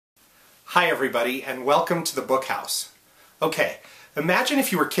Hi everybody, and welcome to the Bookhouse. Okay, imagine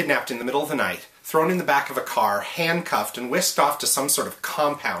if you were kidnapped in the middle of the night, thrown in the back of a car, handcuffed, and whisked off to some sort of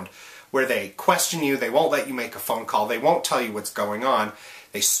compound where they question you, they won't let you make a phone call, they won't tell you what's going on,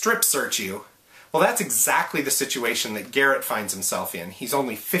 they strip search you. Well, that's exactly the situation that Garrett finds himself in. He's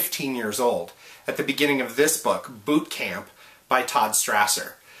only 15 years old at the beginning of this book, Boot Camp, by Todd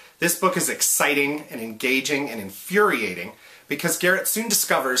Strasser. This book is exciting and engaging and infuriating because Garrett soon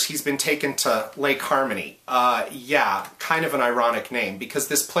discovers he's been taken to Lake Harmony. Yeah, kind of an ironic name, because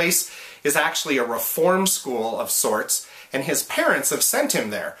this place is actually a reform school of sorts, and his parents have sent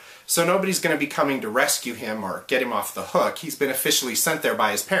him there. So nobody's going to be coming to rescue him or get him off the hook. He's been officially sent there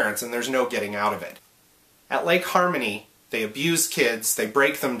by his parents, and there's no getting out of it. At Lake Harmony, they abuse kids, they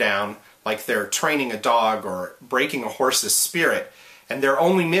break them down like they're training a dog or breaking a horse's spirit, and their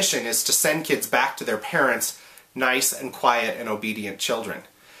only mission is to send kids back to their parents nice and quiet and obedient children.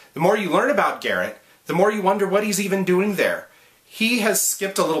 The more you learn about Garrett, the more you wonder what he's even doing there. He has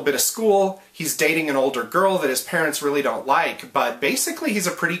skipped a little bit of school, he's dating an older girl that his parents really don't like, but basically he's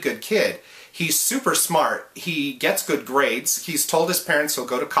a pretty good kid. He's super smart, he gets good grades, he's told his parents he'll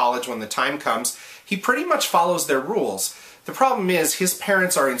go to college when the time comes. He pretty much follows their rules. The problem is his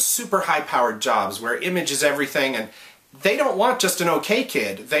parents are in super high-powered jobs where image is everything, and they don't want just an okay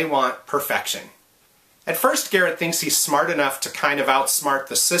kid, they want perfection. At first, Garrett thinks he's smart enough to kind of outsmart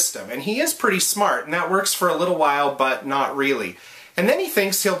the system, and he is pretty smart, and that works for a little while, but not really. And then he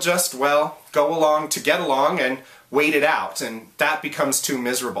thinks he'll just, well, go along to get along and wait it out, and that becomes too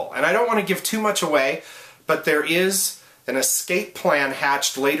miserable. And I don't want to give too much away, but there is an escape plan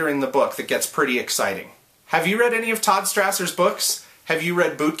hatched later in the book that gets pretty exciting. Have you read any of Todd Strasser's books? Have you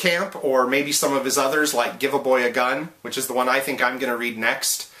read Boot Camp, or maybe some of his others like Give a Boy a Gun, which is the one I think I'm going to read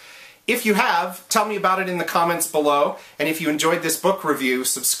next? If you have, tell me about it in the comments below, and if you enjoyed this book review,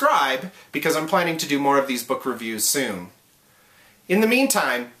 subscribe, because I'm planning to do more of these book reviews soon. In the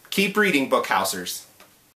meantime, keep reading, Bookhousers.